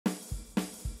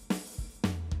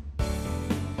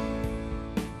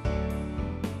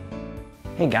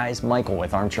Hey guys, Michael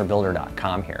with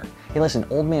armchairbuilder.com here. Hey listen,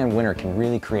 old man winter can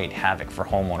really create havoc for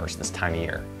homeowners this time of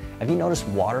year. Have you noticed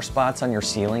water spots on your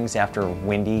ceilings after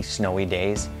windy, snowy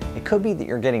days? It could be that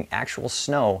you're getting actual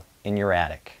snow in your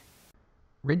attic.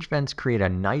 Ridge vents create a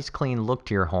nice clean look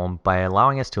to your home by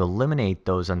allowing us to eliminate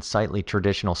those unsightly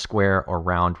traditional square or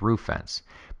round roof vents.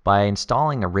 By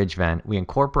installing a ridge vent, we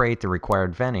incorporate the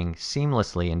required venting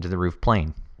seamlessly into the roof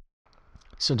plane.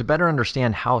 So to better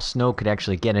understand how snow could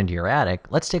actually get into your attic,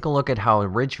 let's take a look at how a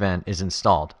ridge vent is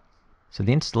installed. So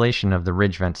the installation of the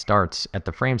ridge vent starts at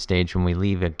the frame stage when we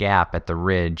leave a gap at the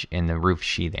ridge in the roof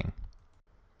sheathing.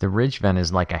 The ridge vent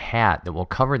is like a hat that will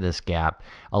cover this gap,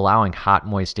 allowing hot,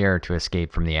 moist air to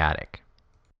escape from the attic.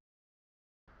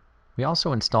 We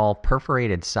also install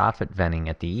perforated soffit venting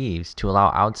at the eaves to allow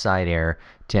outside air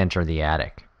to enter the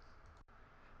attic.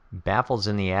 Baffles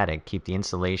in the attic keep the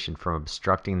insulation from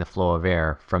obstructing the flow of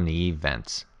air from the eave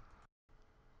vents.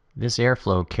 This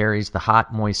airflow carries the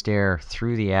hot, moist air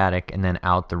through the attic and then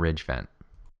out the ridge vent.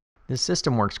 This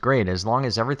system works great as long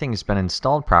as everything has been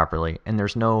installed properly and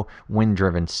there's no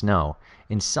wind-driven snow.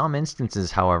 In some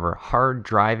instances, however, hard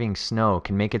driving snow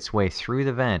can make its way through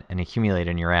the vent and accumulate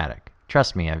in your attic.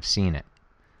 Trust me, I've seen it.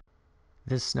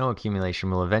 This snow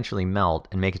accumulation will eventually melt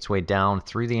and make its way down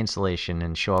through the insulation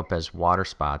and show up as water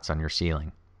spots on your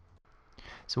ceiling.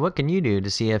 So what can you do to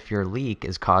see if your leak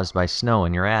is caused by snow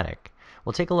in your attic?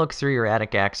 Well, take a look through your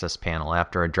attic access panel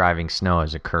after a driving snow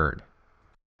has occurred.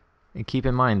 And keep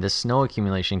in mind, this snow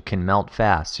accumulation can melt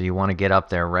fast, so you want to get up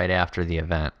there right after the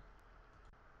event.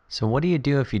 So what do you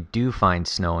do if you do find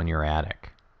snow in your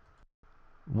attic?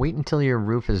 Wait until your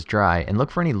roof is dry and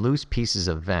look for any loose pieces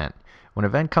of vent. When a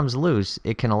vent comes loose,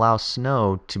 it can allow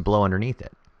snow to blow underneath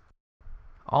it.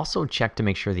 Also check to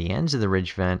make sure the ends of the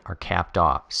ridge vent are capped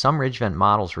off. Some ridge vent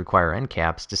models require end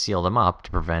caps to seal them up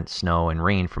to prevent snow and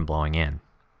rain from blowing in.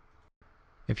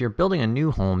 If you're building a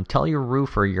new home, tell your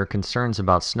roofer your concerns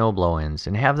about snow blow-ins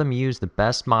and have them use the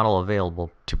best model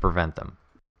available to prevent them.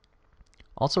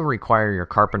 Also require your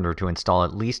carpenter to install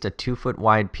at least a 2-foot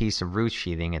wide piece of roof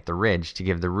sheathing at the ridge to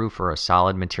give the roofer a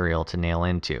solid material to nail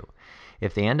into.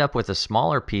 If they end up with a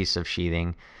smaller piece of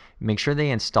sheathing, make sure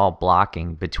they install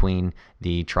blocking between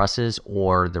the trusses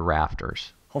or the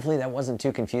rafters. Hopefully that wasn't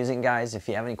too confusing, guys. If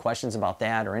you have any questions about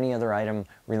that or any other item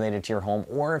related to your home,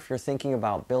 or if you're thinking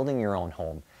about building your own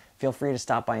home, feel free to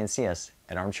stop by and see us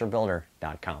at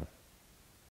armchairbuilder.com.